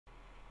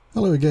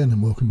Hello again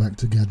and welcome back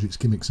to Gadgets,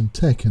 Gimmicks and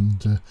Tech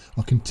and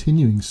our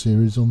continuing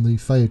series on the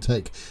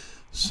Feiyu-tech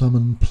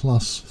Summon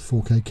Plus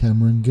 4K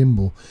camera and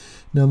gimbal.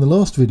 Now in the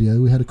last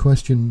video we had a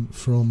question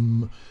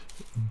from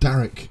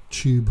Derek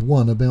Tube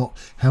 1 about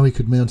how he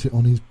could mount it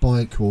on his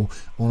bike or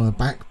on a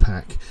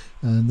backpack,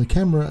 and the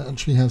camera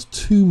actually has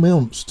two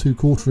mounts, two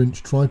 1/4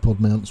 inch tripod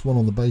mounts, one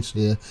on the base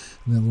here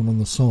and the other one on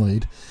the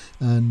side,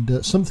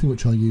 and something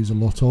which I use a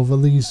lot of are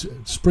these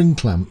spring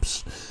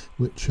clamps,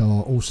 which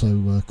are also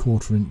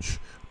 1/4 inch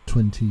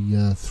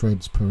 20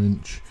 threads per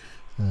inch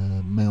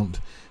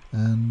mount,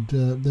 and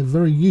they're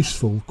very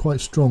useful,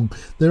 quite strong.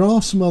 There are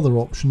some other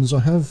options. I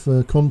have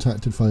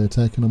contacted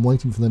Feiyu-tech and I'm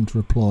waiting for them to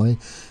reply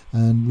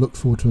and look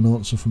forward to an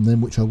answer from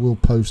them, which I will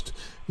post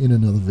in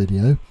another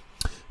video.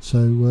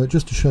 So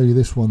just to show you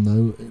this one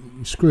though,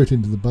 you screw it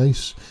into the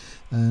base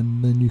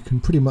and then you can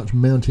pretty much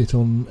mount it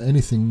on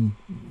anything.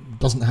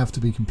 Doesn't have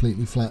to be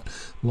completely flat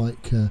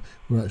like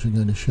we're actually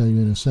going to show you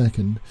in a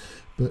second,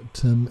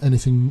 but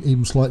anything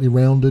even slightly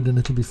rounded and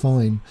it'll be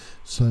fine.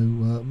 So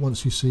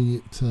once you see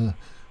it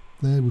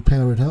there, we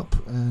power it up.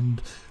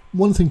 And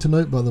one thing to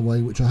note, by the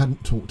way, which I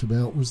hadn't talked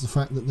about, was the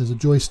fact that there's a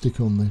joystick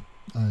on the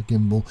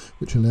gimbal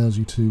which allows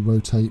you to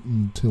rotate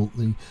and tilt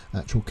the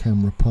actual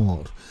camera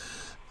apart.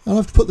 I'll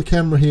have to put the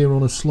camera here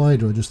on a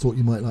slider. I just thought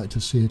you might like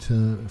to see it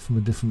from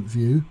a different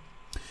view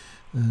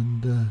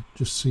and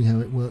just see how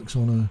it works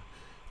on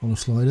a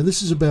slider.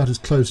 This is about as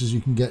close as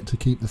you can get to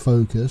keep the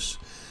focus,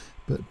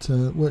 but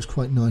works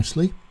quite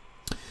nicely.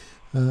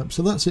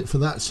 So that's it for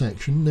that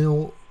section.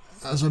 Now,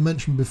 as I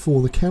mentioned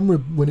before, the camera,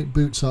 when it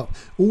boots up,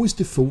 always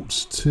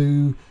defaults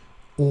to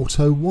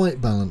auto white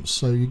balance.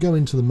 So you go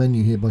into the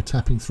menu here by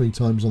tapping 3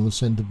 times on the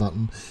center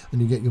button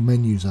and you get your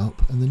menus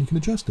up and then you can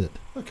adjust it.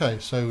 Okay,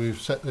 so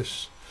we've set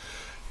this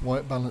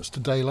white balance to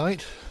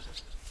daylight.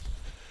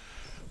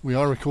 We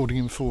are recording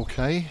in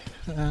 4K,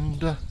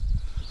 and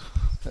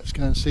let's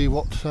go and see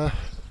what the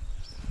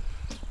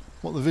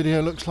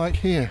video looks like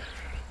here.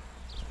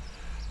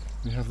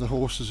 We have the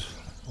horses,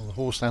 or the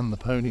horse and the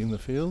pony, in the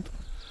field,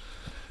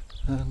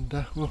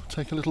 and we'll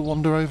take a little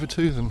wander over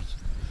to them.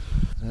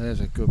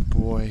 There's a good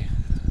boy.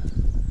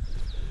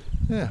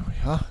 There we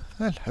are.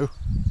 Hello.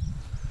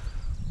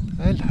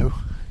 Hello.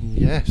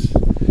 Yes.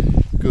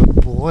 Good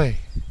boy.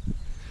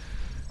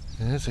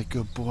 There's a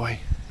good boy.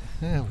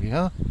 There we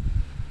are.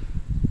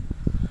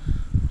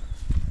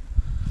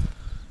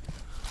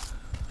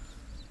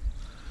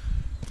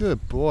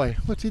 Good boy.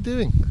 What's he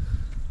doing?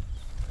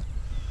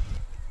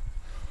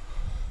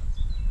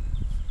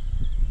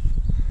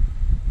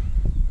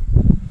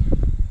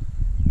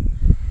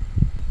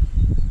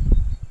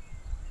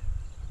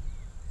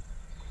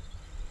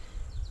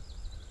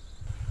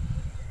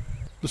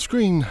 The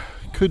screen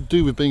could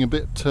do with being a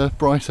bit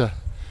brighter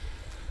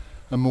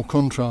and more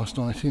contrast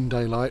on it in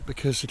daylight,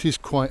 because it is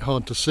quite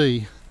hard to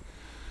see.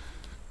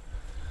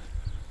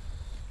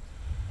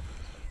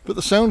 But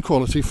the sound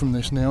quality from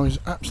this now is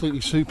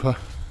absolutely super.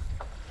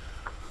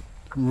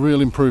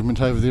 Real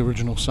improvement over the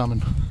original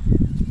Summon.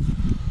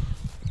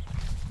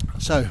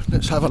 So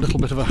let's have a little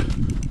bit of a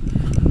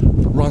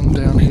run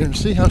down here and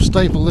see how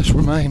stable this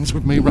remains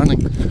with me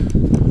running.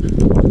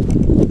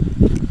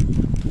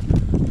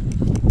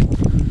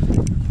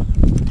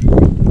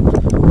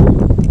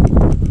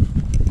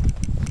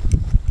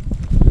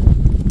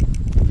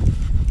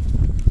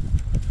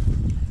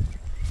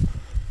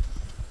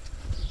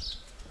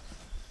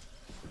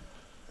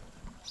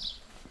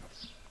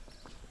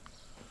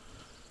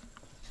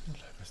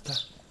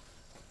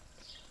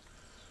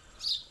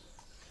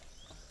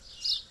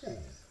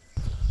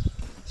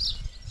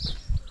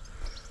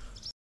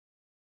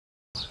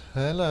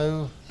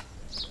 Hello.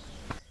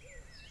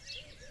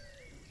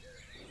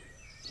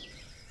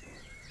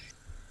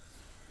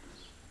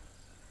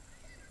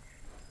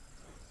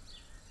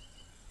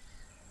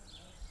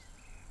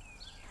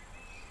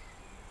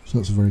 So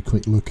that's a very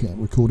quick look at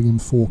recording in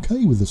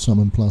 4K with the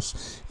Summon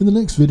Plus. In the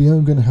next video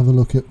I'm going to have a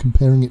look at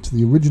comparing it to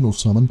the original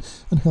Summon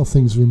and how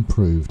things have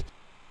improved.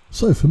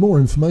 So for more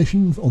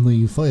information on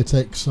the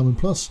Feiyu-tech Summon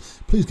Plus,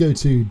 please go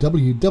to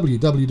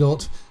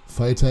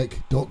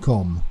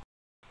www.feiyutech.com.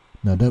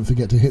 Now don't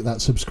forget to hit that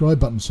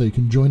subscribe button so you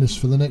can join us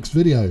for the next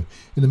video.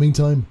 In the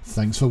meantime,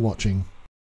 thanks for watching.